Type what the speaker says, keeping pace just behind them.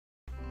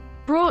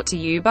Brought to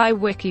you by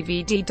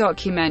WikiVidi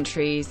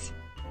Documentaries.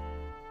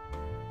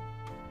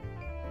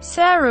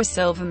 Sarah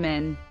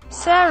Silverman.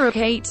 Sarah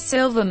Kate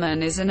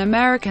Silverman is an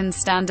American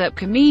stand-up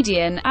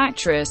comedian,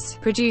 actress,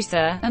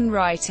 producer, and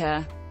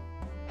writer.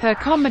 Her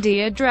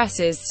comedy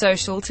addresses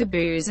social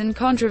taboos and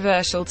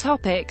controversial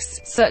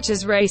topics, such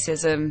as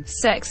racism,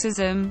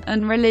 sexism,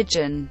 and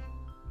religion,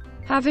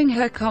 having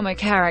her comic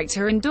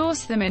character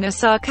endorse them in a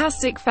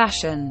sarcastic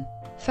fashion.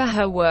 For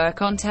her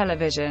work on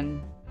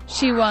television,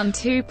 she won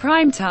 2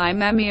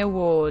 Primetime Emmy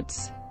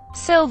Awards.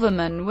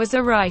 Silverman was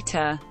a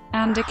writer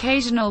and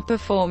occasional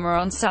performer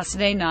on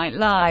Saturday Night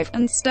Live,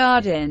 and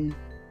starred in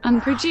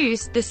and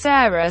produced the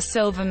Sarah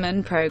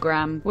Silverman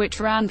program, which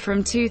ran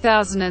from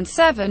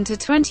 2007 to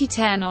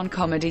 2010 on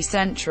Comedy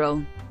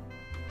Central,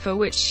 for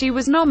which she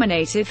was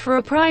nominated for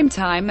a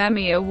Primetime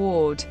Emmy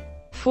Award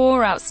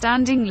for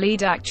Outstanding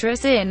Lead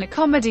Actress in a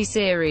Comedy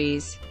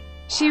Series.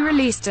 She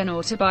released an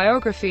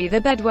autobiography, The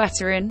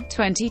Bedwetter, in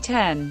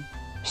 2010.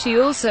 She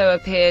also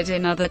appeared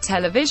in other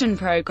television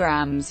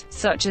programs,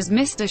 such as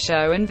Mr.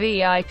 Show and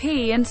VIP,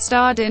 and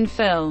starred in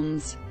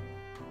films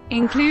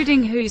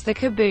including Who's the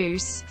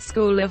Caboose,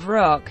 School of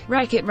Rock,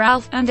 Wreck-It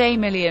Ralph, and A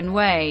Million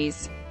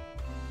Ways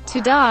to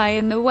Die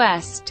in the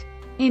West.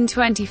 In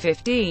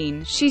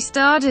 2015, she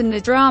starred in the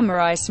drama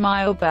I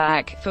Smile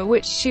Back, for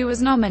which she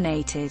was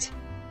nominated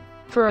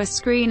for a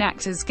Screen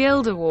Actors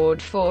Guild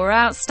Award for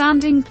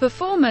Outstanding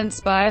Performance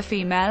by a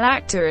Female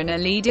Actor in a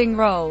Leading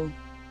Role.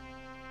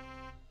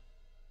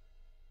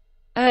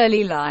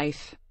 Early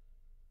life.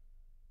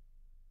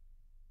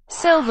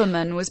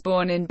 Silverman was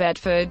born in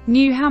Bedford,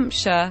 New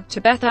Hampshire,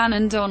 to Beth Ann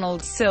and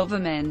Donald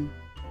Silverman.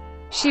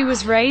 She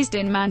was raised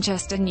in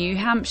Manchester, New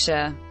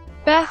Hampshire.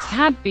 Beth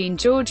had been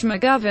George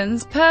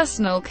McGovern's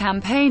personal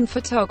campaign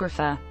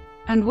photographer,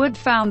 and would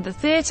found the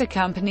theatre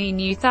company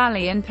New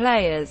Thalian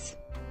Players,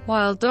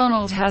 while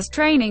Donald has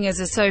training as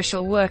a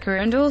social worker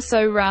and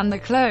also ran the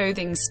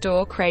clothing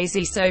store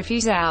Crazy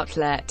Sophie's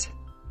Outlet.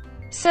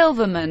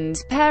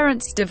 Silverman's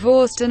parents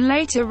divorced and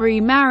later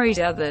remarried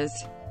others.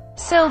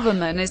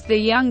 Silverman is the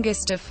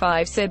youngest of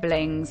 5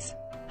 siblings.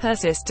 Her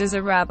sisters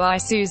are Rabbi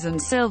Susan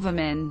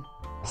Silverman,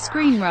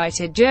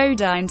 screenwriter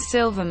Jodine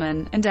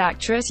Silverman, and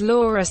actress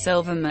Laura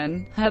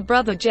Silverman. Her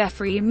brother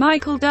Jeffrey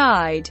Michael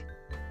died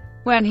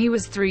when he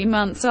was 3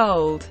 months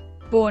old.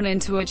 Born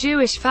into a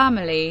Jewish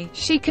family,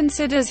 she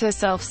considers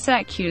herself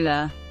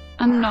secular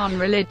and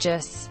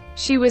non-religious.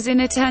 She was in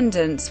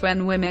attendance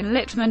when women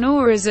lit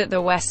menorahs at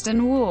the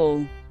Western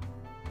Wall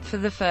for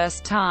the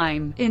first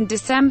time, in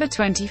December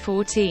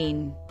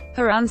 2014.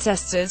 Her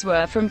ancestors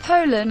were from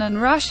Poland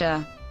and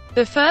Russia.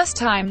 The first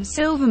time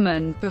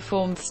Silverman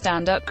performed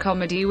stand-up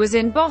comedy was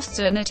in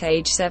Boston at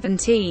age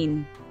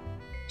 17.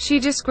 She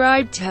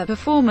described her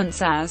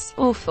performance as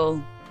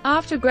awful.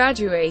 After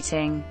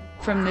graduating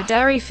from the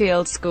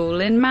Derryfield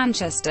School in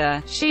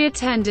Manchester, she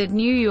attended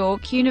New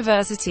York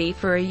University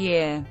for a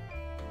year,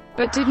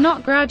 but did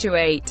not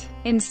graduate.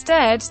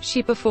 Instead,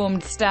 she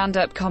performed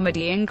stand-up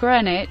comedy in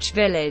Greenwich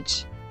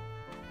Village.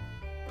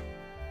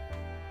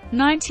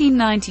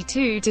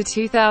 1992 to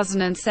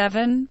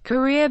 2007,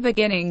 Career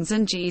Beginnings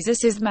and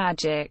Jesus is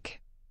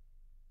Magic.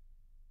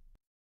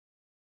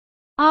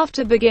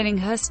 After beginning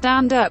her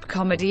stand-up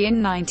comedy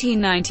in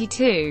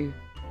 1992,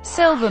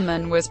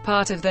 Silverman was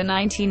part of the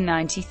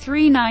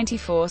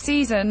 1993-94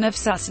 season of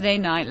Saturday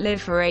Night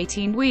Live for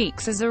 18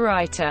 weeks as a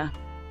writer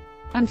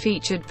and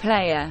featured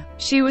player.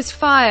 She was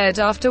fired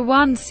after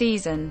 1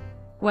 season,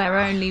 where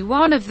only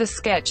one of the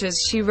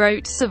sketches she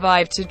wrote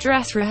survived to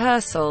dress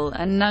rehearsal,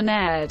 and none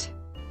aired,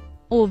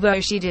 although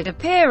she did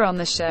appear on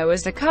the show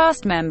as a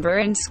cast member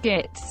in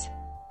skits,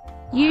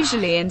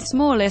 usually in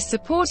smaller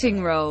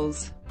supporting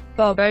roles.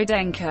 Bob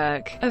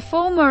Odenkirk, a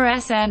former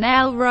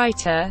SNL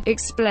writer,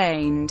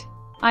 explained,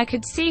 "I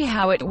could see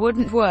how it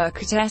wouldn't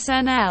work at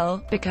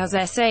SNL, because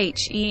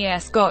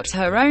SHES got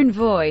her own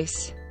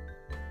voice.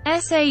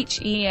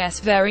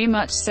 SHES very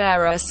much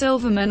Sarah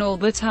Silverman all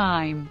the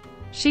time.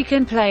 She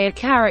can play a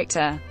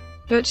character,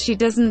 but she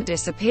doesn't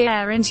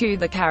disappear into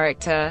the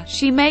character,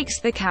 she makes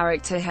the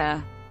character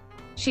her."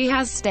 She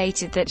has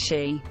stated that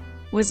she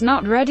was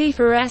not ready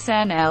for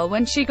SNL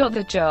when she got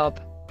the job.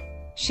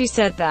 She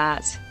said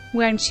that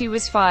when she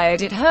was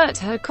fired it hurt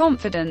her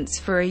confidence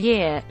for a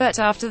year, but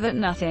after that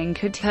nothing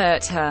could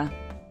hurt her,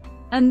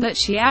 and that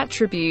she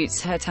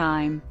attributes her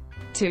time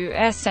to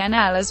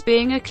SNL as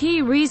being a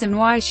key reason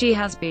why she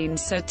has been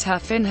so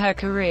tough in her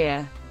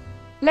career.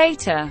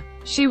 Later,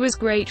 she was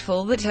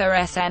grateful that her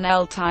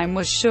SNL time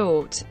was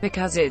short,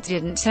 because it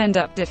didn't end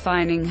up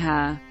defining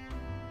her.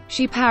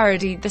 She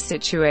parodied the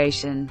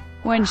situation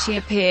when she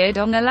appeared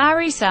on the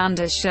Larry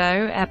Sanders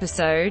Show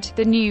episode,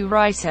 The New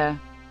Writer,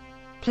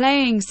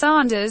 playing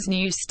Sanders'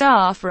 new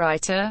staff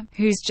writer,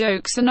 whose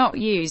jokes are not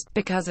used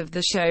because of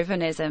the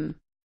chauvinism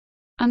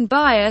and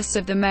bias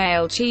of the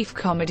male chief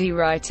comedy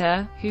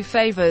writer, who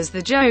favors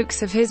the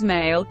jokes of his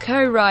male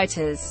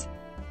co-writers.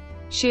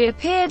 She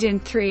appeared in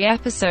 3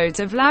 episodes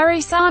of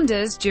Larry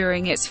Sanders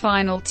during its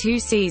final 2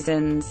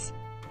 seasons.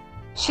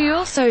 She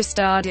also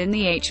starred in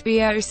the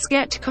HBO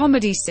sketch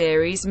comedy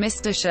series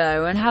Mr.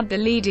 Show and had the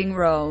leading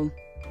role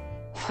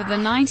for the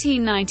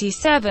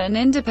 1997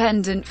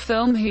 independent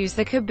film Who's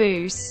the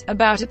Caboose?,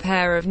 about a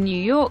pair of New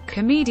York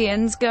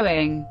comedians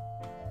going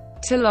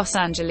to Los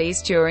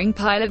Angeles during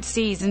pilot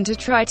season to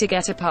try to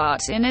get a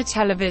part in a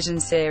television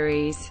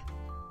series.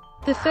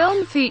 The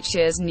film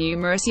features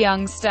numerous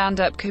young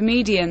stand-up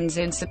comedians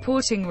in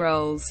supporting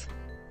roles,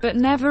 but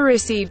never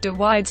received a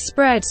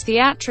widespread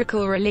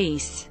theatrical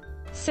release.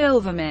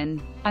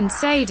 Silverman and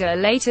Sader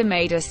later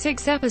made a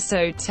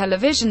 6-episode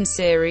television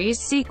series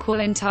sequel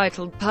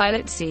entitled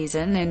Pilot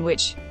Season, in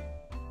which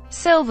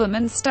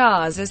Silverman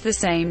stars as the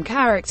same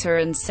character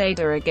and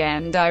Sader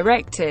again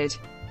directed.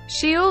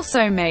 She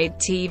also made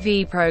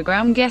TV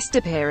program guest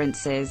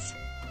appearances,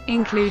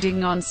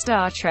 including on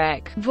Star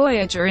Trek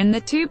Voyager in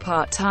the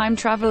 2-part time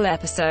travel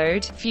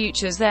episode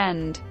Future's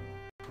End,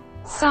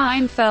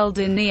 Seinfeld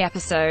in the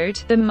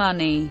episode The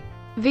Money,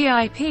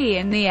 VIP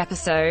in the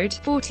episode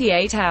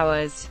 48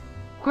 Hours,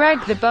 Greg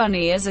the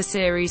Bunny as a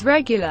series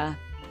regular,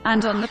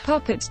 and on the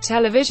Puppet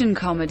television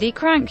comedy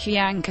Crank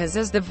Yankers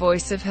as the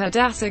voice of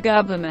Hadassah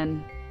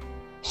Guberman.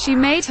 She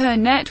made her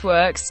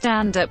network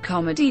stand-up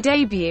comedy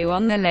debut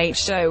on The Late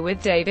Show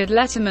with David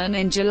Letterman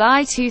in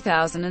July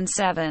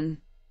 2007.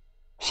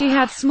 She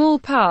had small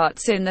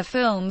parts in the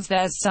films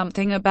There's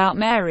Something About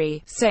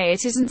Mary, Say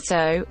It Isn't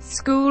So,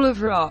 School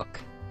of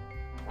Rock,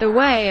 The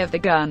Way of the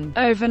Gun,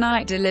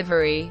 Overnight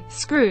Delivery,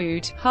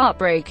 Screwed,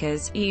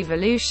 Heartbreakers,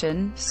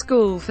 Evolution,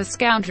 School for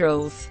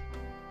Scoundrels,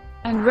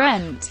 and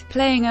Rent,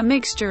 playing a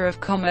mixture of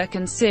comic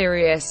and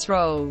serious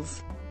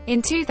roles.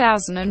 In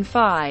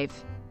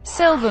 2005,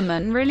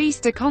 Silverman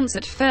released a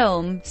concert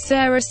film,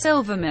 Sarah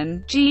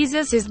Silverman,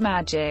 Jesus is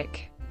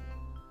Magic,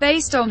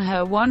 based on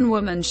her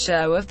one-woman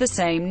show of the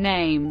same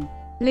name.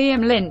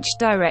 Liam Lynch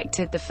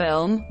directed the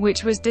film,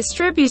 which was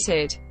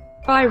distributed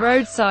by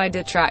Roadside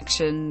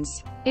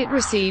Attractions. It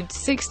received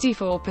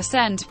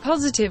 64%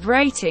 positive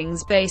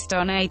ratings based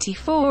on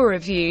 84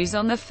 reviews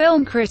on the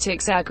film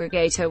critics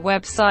aggregator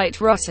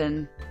website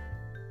Rotten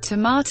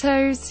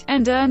Tomatoes,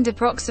 and earned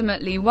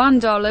approximately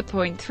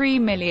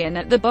 $1.3 million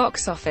at the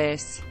box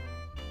office.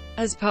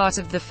 As part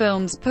of the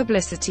film's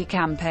publicity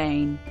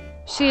campaign,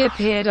 she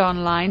appeared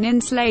online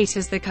in Slate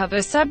as the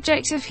cover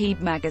subject of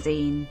Heat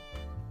magazine,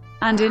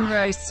 and in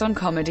roasts on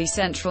Comedy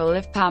Central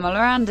of Pamela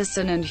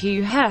Anderson and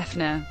Hugh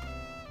Hefner.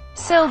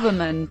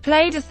 Silverman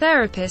played a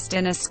therapist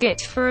in a skit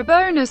for a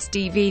bonus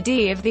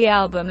DVD of the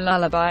album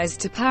Lullabies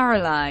to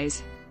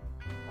Paralyze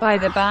by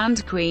the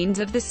band Queens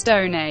of the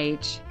Stone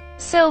Age.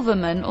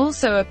 Silverman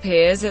also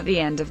appears at the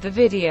end of the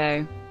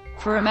video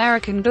for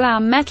American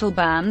glam metal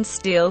band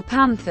Steel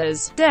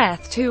Panther's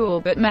Death to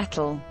Orbit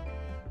Metal.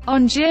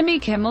 On Jimmy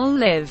Kimmel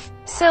Live,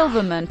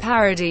 Silverman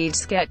parodied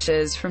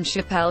sketches from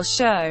Chappelle's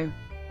Show,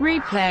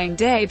 replaying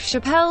Dave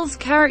Chappelle's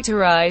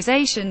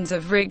characterizations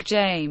of Rick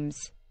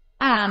James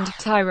and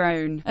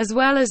Tyrone, as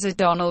well as a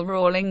Donald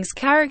Rawlings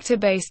character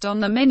based on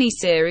the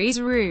miniseries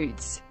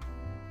Roots.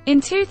 In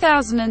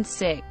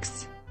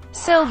 2006,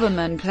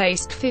 Silverman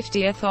placed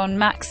 50th on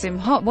Maxim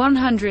Hot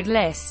 100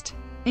 list.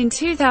 In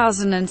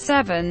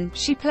 2007,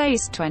 she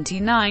placed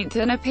 29th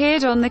and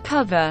appeared on the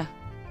cover.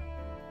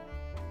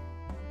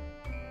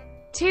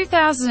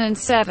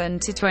 2007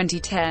 to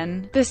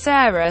 2010, The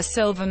Sarah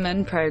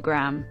Silverman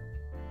Program.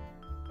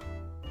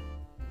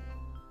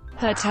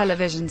 Her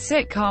television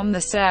sitcom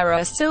The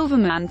Sarah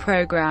Silverman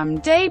Program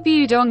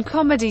debuted on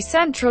Comedy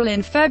Central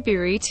in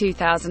February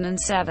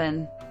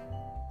 2007.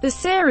 The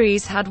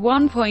series had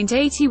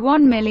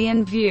 1.81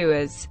 million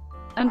viewers,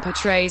 and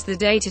portrays the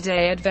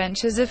day-to-day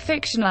adventures of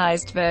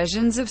fictionalized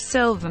versions of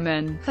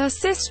Silverman, her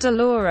sister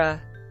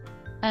Laura,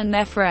 and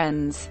their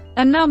friends.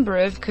 A number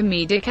of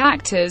comedic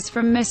actors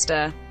from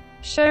Mr.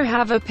 Show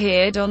have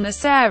appeared on The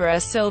Sarah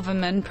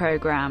Silverman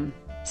Program.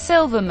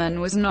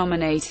 Silverman was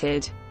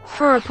nominated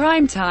for a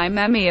Primetime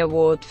Emmy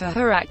Award for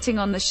her acting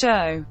on the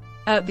show.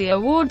 At the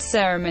award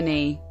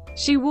ceremony,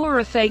 she wore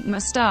a fake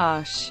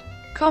mustache.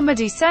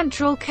 Comedy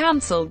Central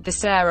cancelled The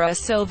Sarah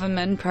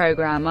Silverman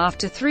Program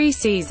after 3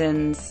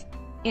 seasons.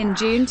 In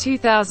June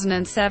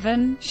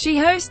 2007, she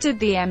hosted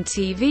the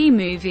MTV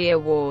Movie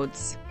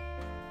Awards.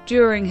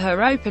 During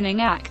her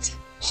opening act,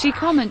 she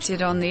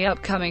commented on the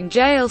upcoming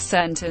jail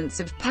sentence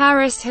of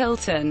Paris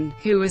Hilton,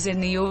 who was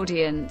in the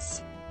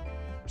audience,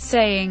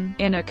 saying,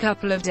 "In a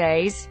couple of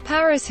days,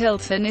 Paris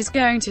Hilton is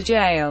going to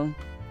jail.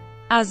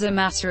 As a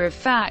matter of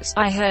fact,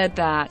 I heard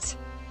that.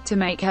 To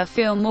make her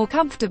feel more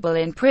comfortable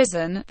in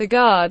prison, the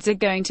guards are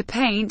going to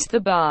paint the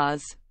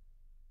bars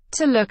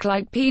to look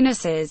like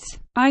penises.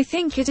 I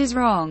think it is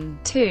wrong,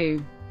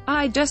 too.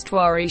 I just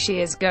worry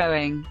she is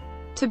going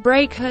to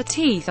break her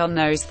teeth on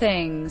those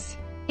things."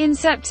 In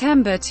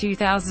September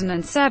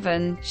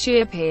 2007,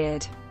 she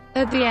appeared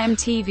at the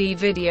MTV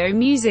Video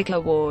Music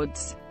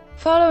Awards,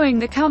 following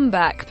the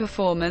comeback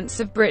performance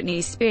of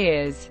Britney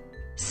Spears.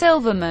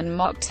 Silverman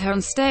mocked her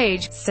on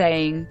stage,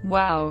 saying,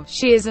 "Wow,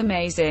 she is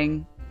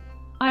amazing.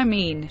 I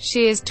mean,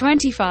 she is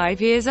 25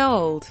 years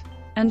old,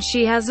 and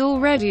she has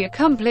already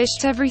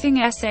accomplished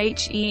everything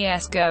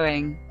she's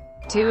going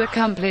to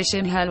accomplish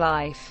in her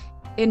life.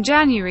 In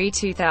January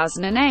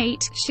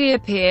 2008, she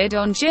appeared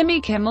on Jimmy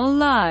Kimmel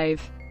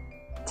Live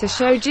to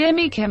show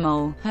Jimmy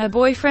Kimmel, her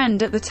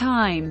boyfriend at the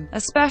time, a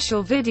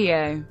special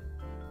video.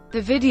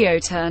 The video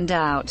turned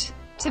out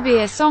to be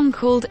a song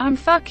called "I'm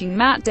Fucking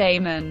Matt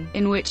Damon,"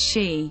 in which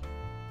she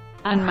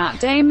and Matt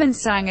Damon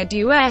sang a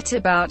duet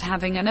about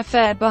having an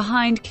affair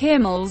behind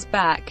Kimmel's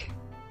back.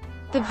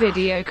 The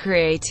video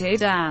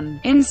created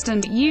an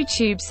instant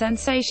YouTube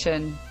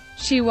sensation.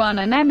 She won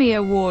an Emmy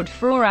Award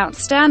for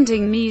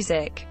Outstanding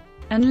Music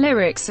and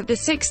Lyrics at the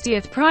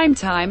 60th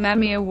Primetime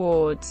Emmy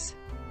Awards.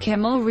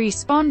 Kimmel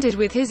responded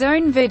with his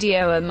own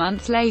video a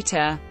month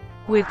later,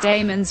 with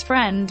Damon's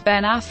friend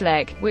Ben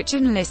Affleck, which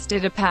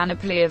enlisted a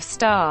panoply of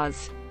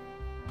stars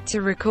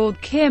to record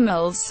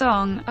Kimmel's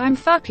song, "I'm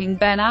Fucking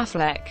Ben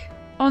Affleck."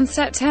 On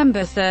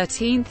September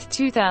 13,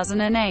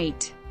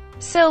 2008,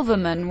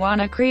 Silverman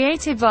won a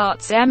Creative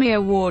Arts Emmy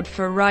Award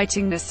for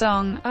writing the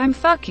song, "I'm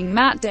Fucking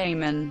Matt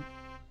Damon."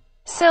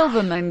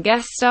 Silverman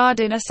guest-starred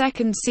in a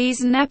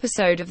second-season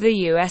episode of the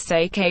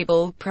USA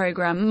cable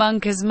program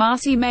Monk as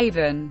Marty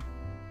Maven.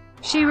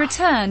 She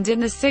returned in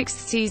the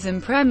sixth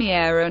season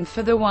premiere and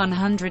for the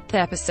 100th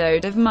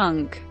episode of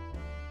Monk.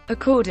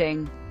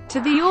 According to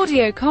the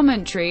audio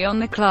commentary on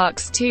the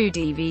Clerks 2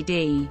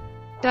 DVD,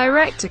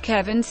 director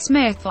Kevin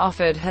Smith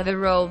offered her the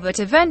role that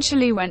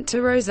eventually went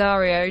to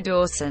Rosario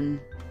Dawson,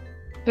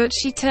 but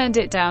she turned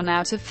it down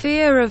out of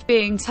fear of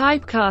being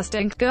typecast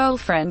in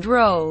girlfriend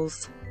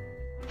roles.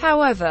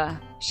 However,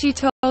 she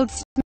told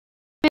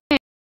Smith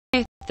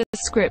that the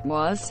script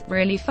was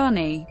really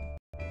funny,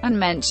 and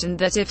mentioned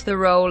that if the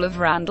role of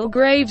Randall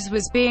Graves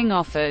was being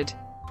offered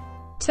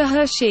to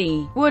her,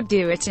 she would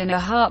do it in a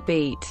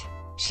heartbeat.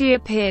 She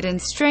appeared in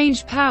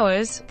Strange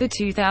Powers, the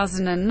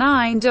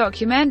 2009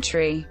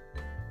 documentary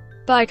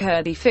by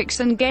Kirby Fix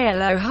and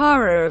Gail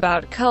O'Hara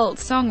about cult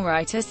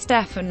songwriter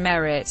Stephen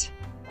Merritt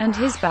and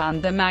his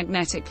band The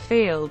Magnetic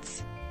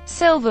Fields.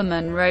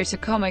 Silverman wrote a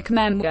comic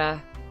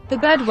memoir, The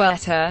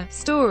Bedwetter: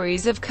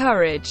 Stories of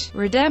Courage,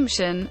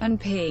 Redemption, and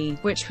P,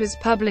 which was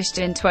published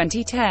in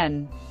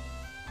 2010.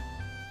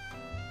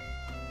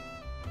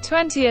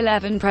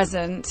 2011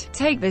 present,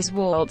 Take This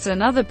Waltz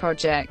and Other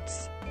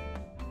Projects.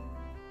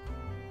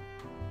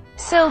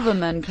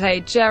 Silverman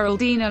played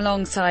Geraldine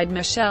alongside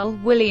Michelle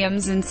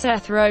Williams and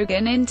Seth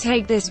Rogen in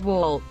Take This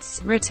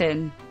Waltz,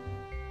 written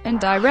and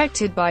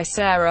directed by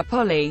Sarah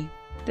Polley.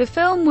 The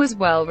film was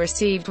well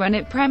received when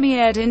it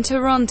premiered in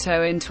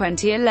Toronto in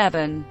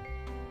 2011,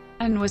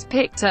 and was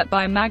picked up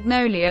by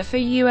Magnolia for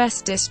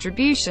U.S.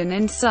 distribution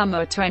in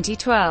summer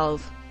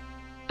 2012.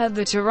 At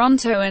the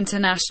Toronto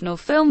International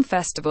Film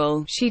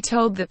Festival, she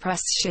told the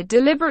press she'd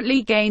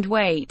deliberately gained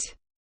weight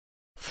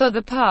for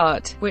the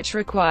part, which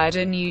required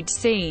a nude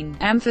scene,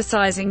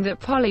 emphasizing that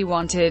Polley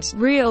wanted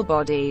real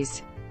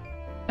bodies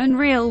and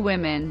real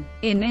women.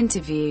 In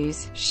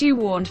interviews, she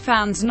warned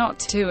fans not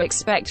to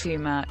expect too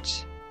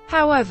much.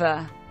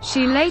 However,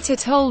 she later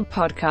told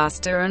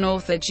podcaster and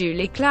author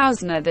Julie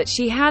Klausner that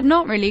she had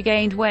not really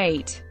gained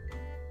weight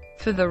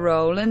for the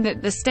role and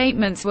that the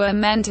statements were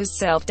meant as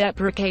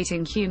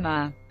self-deprecating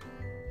humor.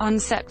 On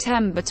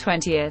September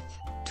 20,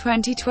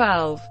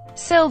 2012,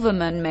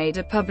 Silverman made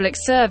a public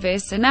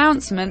service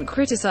announcement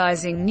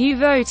criticizing new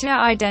voter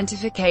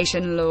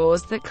identification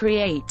laws that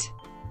create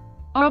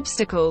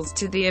obstacles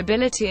to the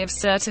ability of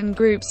certain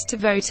groups to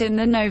vote in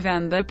the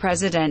November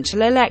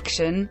presidential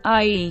election,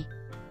 i.e.,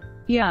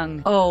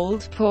 young,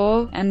 old,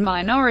 poor, and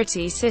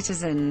minority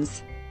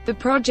citizens. The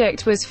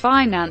project was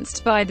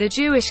financed by the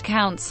Jewish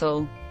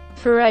Council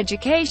for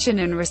Education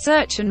and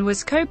Research and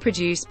was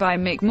co-produced by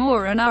Mick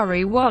Moore and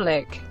Ari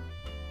Wallach.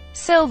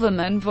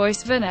 Silverman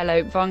voiced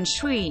Vanellope von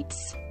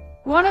Schweetz,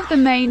 one of the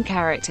main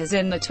characters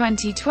in the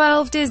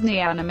 2012 Disney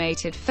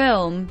animated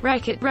film,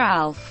 Wreck-It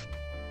Ralph.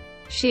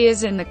 She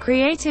is in the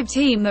creative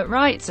team that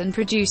writes and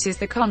produces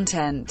the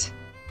content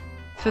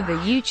for the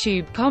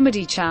YouTube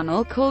comedy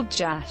channel called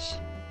Jash.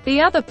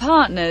 The other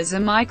partners are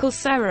Michael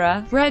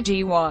Cera,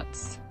 Reggie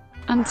Watts,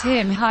 and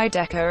Tim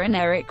Heidecker and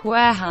Eric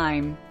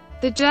Wareheim.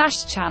 The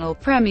Jash channel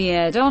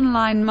premiered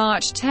online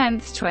March 10,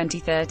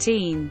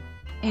 2013.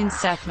 In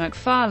Seth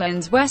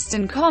MacFarlane's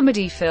Western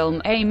comedy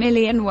film A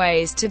Million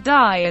Ways to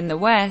Die in the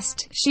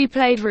West, she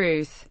played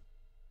Ruth,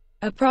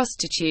 a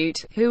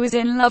prostitute who was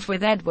in love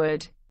with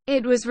Edward.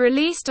 It was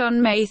released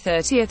on May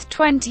 30,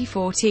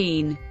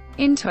 2014.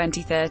 In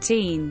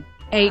 2013,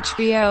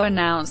 HBO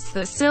announced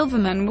that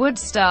Silverman would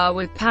star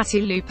with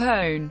Patti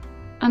LuPone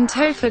and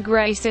Topher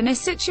Grace in a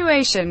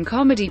situation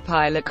comedy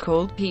pilot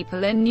called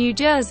People in New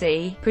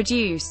Jersey,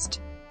 produced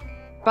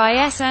by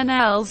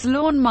SNL's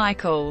Lorne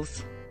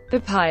Michaels. The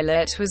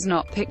pilot was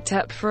not picked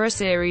up for a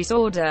series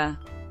order.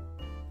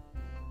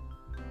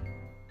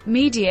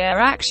 Media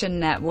Action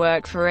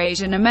Network for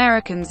Asian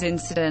Americans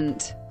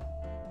incident.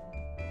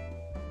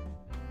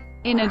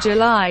 In a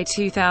July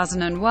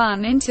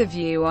 2001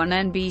 interview on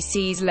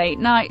NBC's Late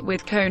Night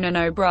with Conan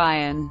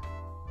O'Brien,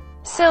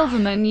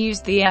 Silverman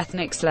used the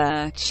ethnic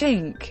slur,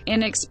 chink,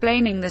 in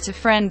explaining that a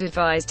friend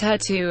advised her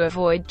to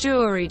avoid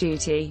jury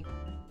duty.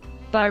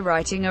 by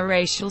writing a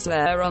racial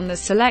slur on the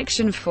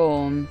selection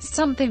form,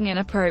 something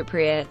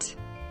inappropriate.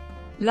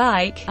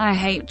 Like, "I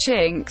hate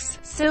chinks."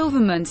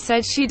 Silverman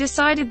said she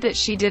decided that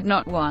she did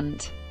not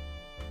want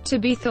to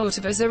be thought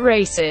of as a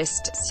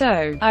racist,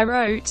 so I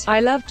wrote, "I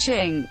love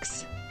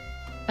chinks."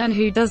 And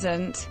who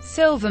doesn't?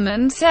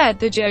 Silverman said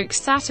the joke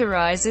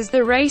satirizes the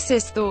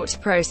racist thought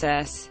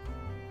process.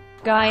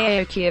 Guy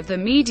Aoki of the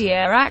Media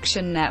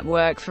Action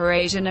Network for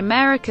Asian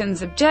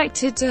Americans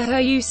objected to her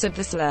use of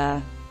the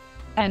slur.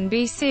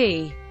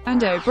 NBC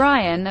and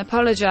O'Brien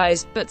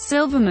apologized, but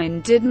Silverman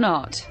did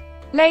not.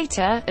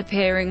 Later,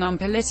 appearing on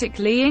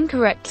Politically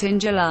Incorrect in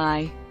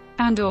July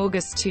and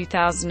August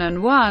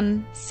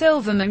 2001,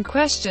 Silverman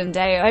questioned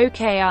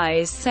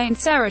Aoki's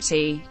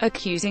sincerity,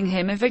 accusing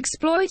him of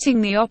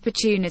exploiting the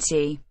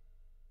opportunity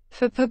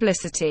for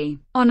publicity.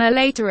 On a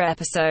later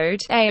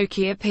episode,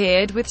 Aoki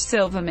appeared with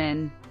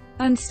Silverman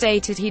and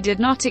stated he did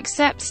not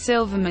accept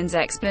Silverman's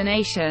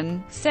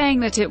explanation, saying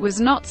that it was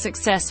not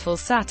successful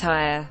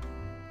satire,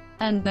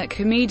 and that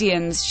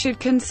comedians should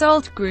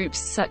consult groups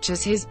such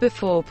as his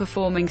before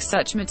performing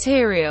such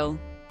material.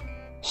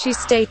 She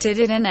stated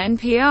in an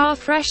NPR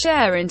Fresh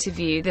Air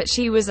interview that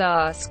she was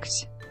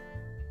asked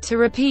to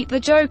repeat the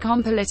joke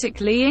on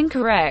Politically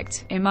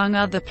Incorrect, among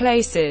other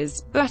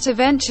places, but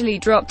eventually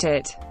dropped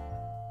it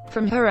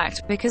from her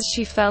act because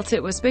she felt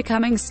it was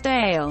becoming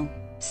stale.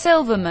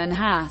 Silverman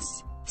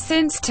has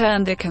since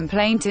turned the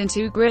complaint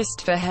into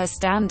grist for her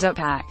stand-up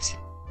act,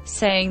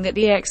 saying that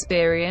the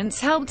experience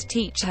helped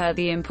teach her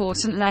the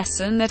important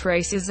lesson that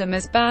racism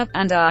is bad,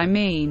 and I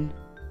mean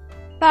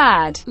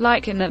bad,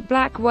 like in that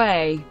black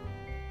way.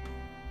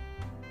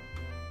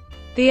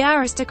 The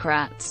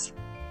Aristocrats.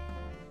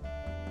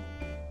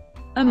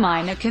 A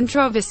minor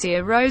controversy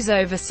arose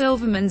over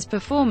Silverman's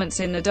performance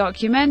in the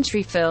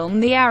documentary film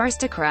The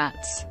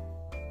Aristocrats.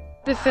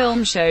 The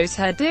film shows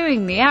her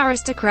doing the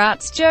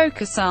Aristocrats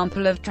joke, a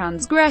sample of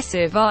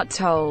transgressive art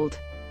told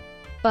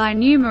by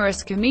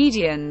numerous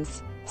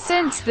comedians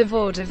since the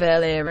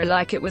vaudeville era,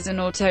 like it was an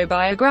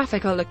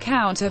autobiographical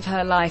account of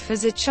her life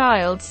as a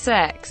child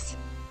sex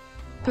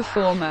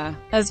performer.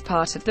 As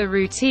part of the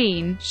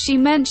routine, she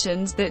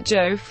mentions that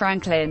Joe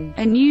Franklin,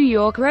 a New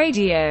York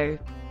radio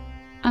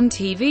and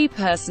TV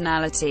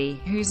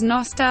personality, whose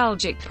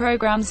nostalgic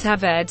programs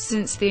have aired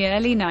since the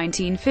early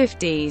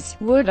 1950s,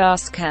 would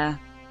ask her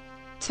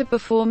to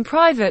perform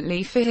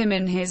privately for him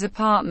in his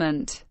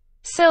apartment.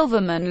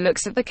 Silverman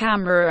looks at the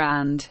camera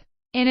and,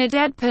 in a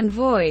deadpan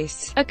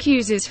voice,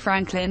 accuses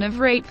Franklin of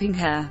raping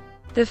her.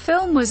 The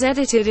film was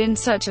edited in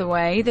such a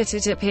way that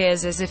it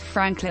appears as if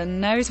Franklin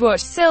knows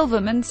what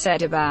Silverman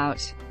said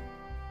about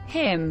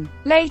him.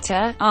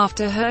 Later,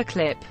 after her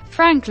clip,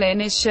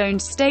 Franklin is shown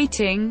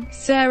stating,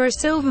 "Sarah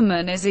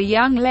Silverman is a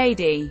young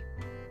lady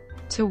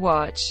to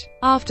watch."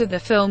 After the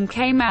film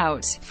came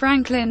out,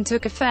 Franklin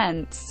took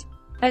offense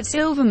at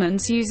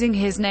Silverman's using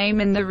his name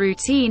in the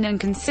routine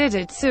and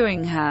considered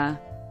suing her.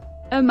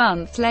 A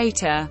month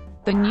later,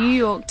 the New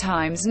York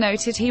Times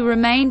noted he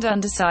remained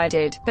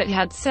undecided, but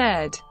had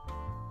said,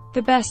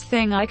 "The best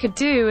thing I could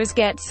do is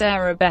get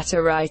Sarah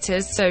better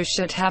writers, so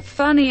should have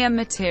funnier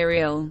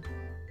material."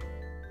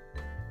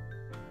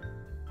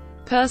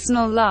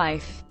 Personal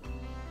life.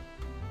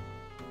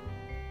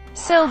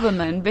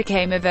 Silverman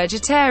became a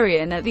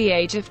vegetarian at the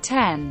age of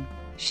 10.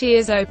 She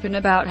is open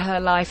about her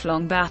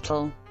lifelong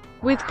battle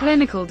with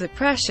clinical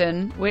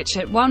depression, which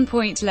at one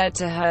point led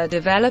to her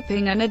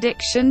developing an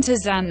addiction to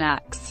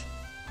Xanax.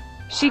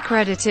 She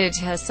credited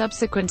her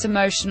subsequent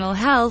emotional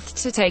health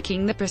to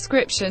taking the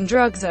prescription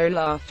drug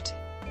Zoloft.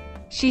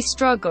 She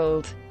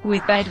struggled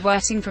with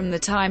bedwetting from the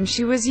time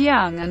she was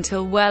young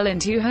until well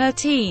into her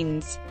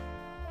teens,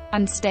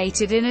 and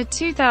stated in a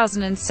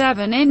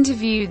 2007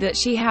 interview that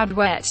she had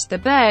wet the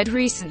bed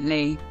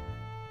recently.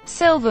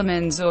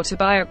 Silverman's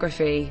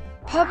autobiography,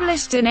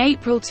 published in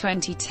April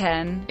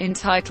 2010,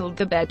 entitled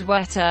The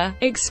Bedwetter,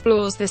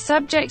 explores the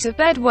subject of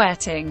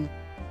bedwetting.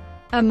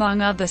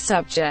 Among other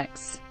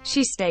subjects,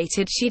 she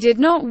stated she did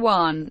not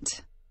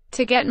want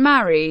to get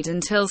married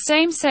until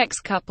same-sex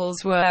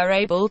couples were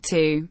able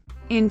to.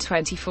 In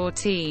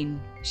 2014,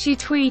 she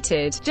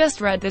tweeted, "Just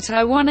read that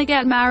I wanna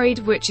get married,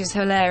 which is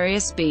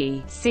hilarious.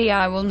 See,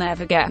 I will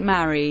never get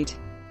married."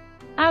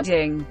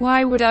 Adding,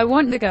 "Why would I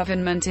want the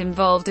government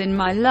involved in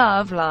my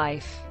love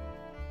life?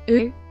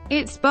 Ooh,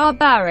 it's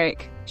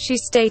barbaric." She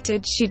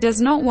stated she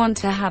does not want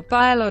to have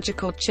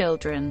biological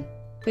children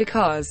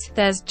because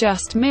there's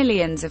just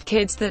millions of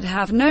kids that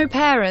have no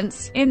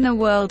parents in the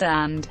world,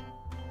 and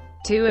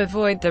to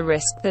avoid the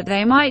risk that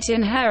they might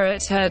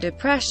inherit her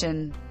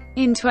depression.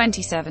 In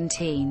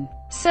 2017,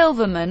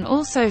 Silverman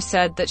also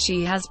said that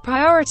she has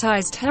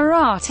prioritized her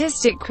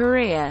artistic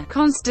career,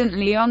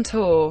 constantly on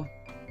tour,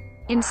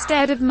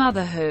 instead of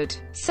motherhood.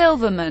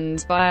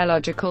 Silverman's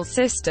biological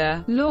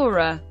sister,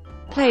 Laura,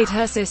 played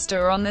her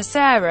sister on the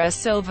Sarah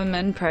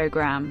Silverman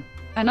program.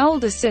 An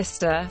older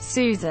sister,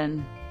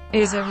 Susan,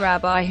 is a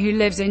rabbi who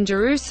lives in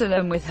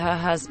Jerusalem with her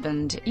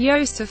husband,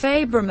 Yosef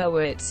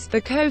Abramowitz,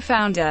 the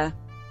co-founder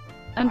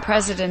and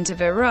president of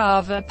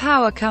Arava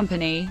Power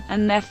Company,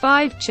 and their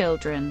 5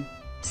 children.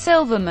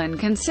 Silverman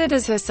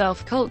considers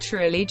herself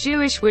culturally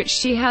Jewish, which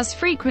she has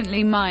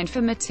frequently mined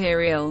for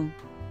material,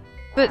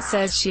 but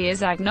says she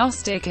is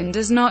agnostic and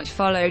does not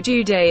follow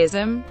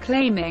Judaism,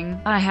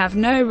 claiming, "I have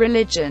no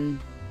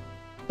religion,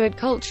 but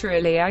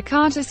culturally I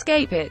can't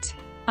escape it.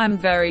 I'm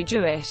very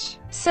Jewish."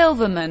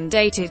 Silverman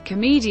dated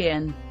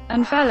comedian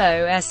and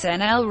fellow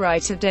SNL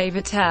writer Dave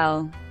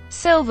Attell.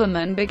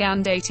 Silverman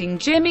began dating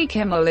Jimmy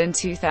Kimmel in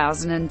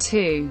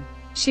 2002.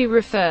 She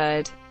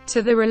referred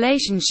to the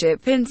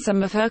relationship in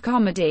some of her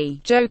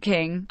comedy,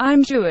 joking,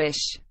 "I'm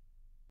Jewish,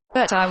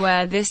 but I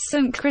wear this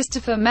St.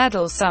 Christopher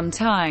medal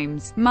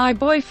sometimes. My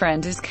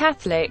boyfriend is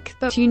Catholic,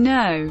 but you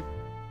know,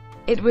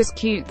 it was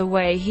cute the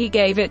way he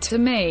gave it to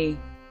me.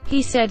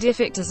 He said if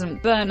it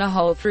doesn't burn a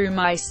hole through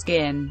my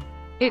skin,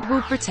 it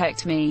will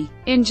protect me."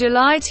 In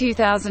July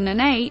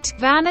 2008,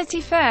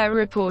 Vanity Fair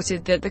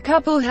reported that the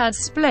couple had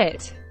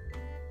split.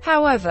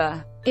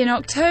 However, in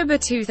October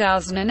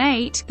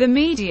 2008, the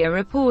media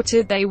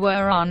reported they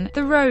were on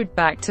the road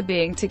back to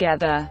being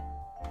together.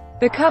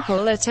 The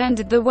couple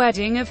attended the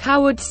wedding of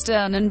Howard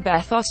Stern and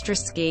Beth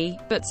Ostrowski,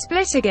 but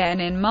split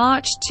again in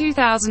March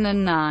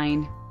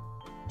 2009.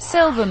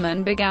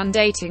 Silverman began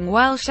dating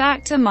Welsh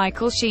actor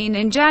Michael Sheen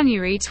in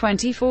January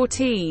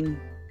 2014.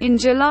 In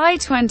July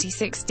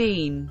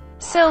 2016,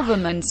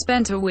 Silverman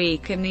spent a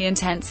week in the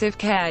intensive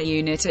care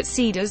unit at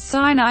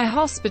Cedars-Sinai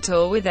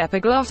Hospital with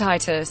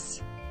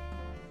epiglottitis.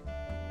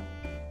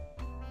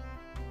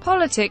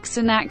 Politics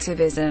and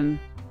activism.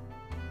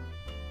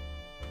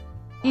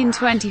 In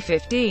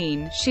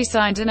 2015, she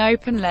signed an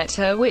open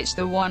letter which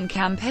the One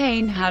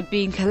campaign had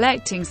been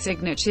collecting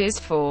signatures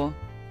for.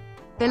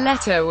 The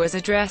letter was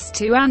addressed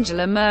to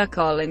Angela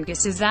Merkel and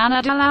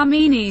Ghazana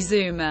Dlamini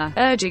Zuma,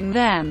 urging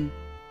them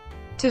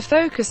to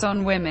focus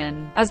on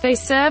women, as they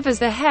serve as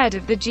the head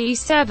of the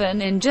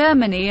G7 in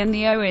Germany and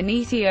the O in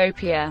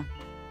Ethiopia,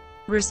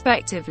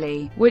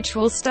 respectively, which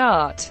will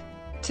start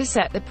to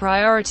set the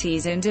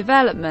priorities in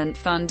development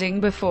funding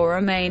before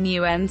a main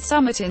UN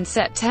summit in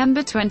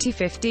September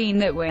 2015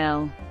 that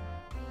will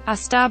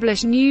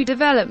establish new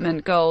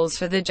development goals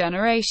for the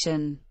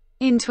generation.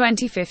 In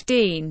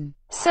 2015,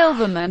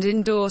 Silverman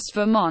endorsed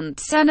Vermont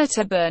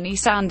Senator Bernie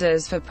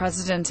Sanders for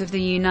President of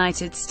the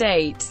United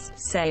States,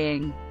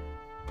 saying,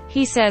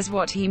 "He says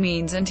what he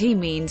means and he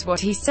means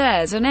what he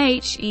says, and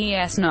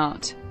he's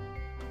not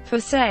for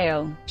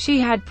sale." She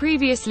had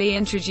previously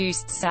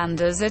introduced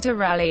Sanders at a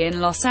rally in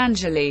Los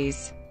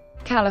Angeles,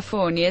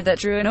 California that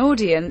drew an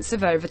audience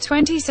of over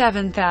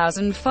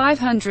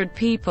 27,500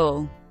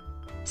 people.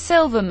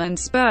 Silverman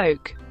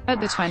spoke at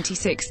the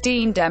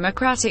 2016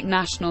 Democratic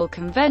National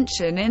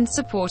Convention in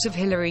support of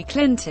Hillary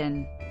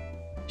Clinton.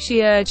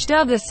 She urged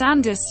other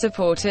Sanders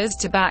supporters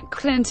to back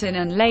Clinton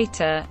and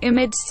later,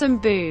 amid some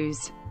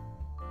boos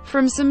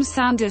from some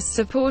Sanders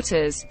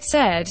supporters,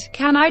 said,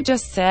 "Can I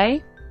just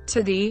say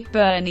to the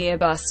Bernie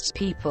bust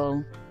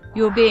people,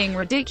 you're being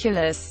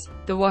ridiculous."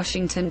 The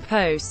Washington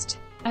Post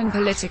and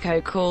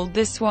Politico called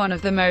this one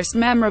of the most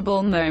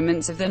memorable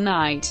moments of the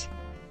night.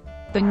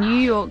 The New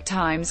York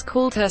Times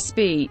called her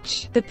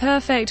speech the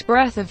perfect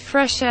breath of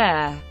fresh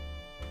air.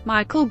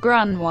 Michael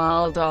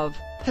Grunwald of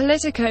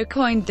Politico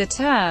coined the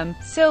term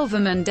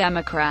Silverman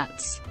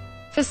Democrats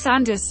for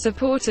Sanders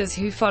supporters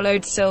who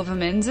followed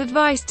Silverman's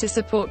advice to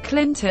support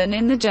Clinton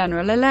in the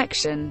general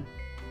election.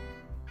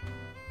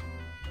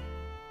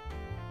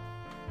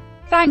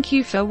 Thank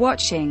you for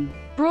watching.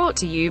 Brought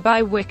to you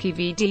by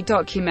WikiVidi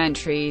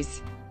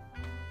Documentaries.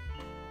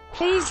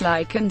 Please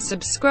like and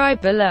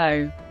subscribe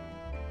below.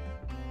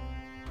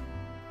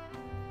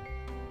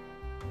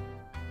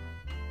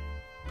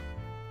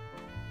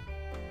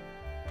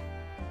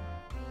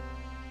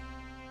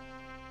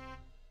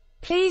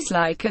 Please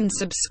like and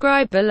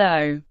subscribe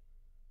below.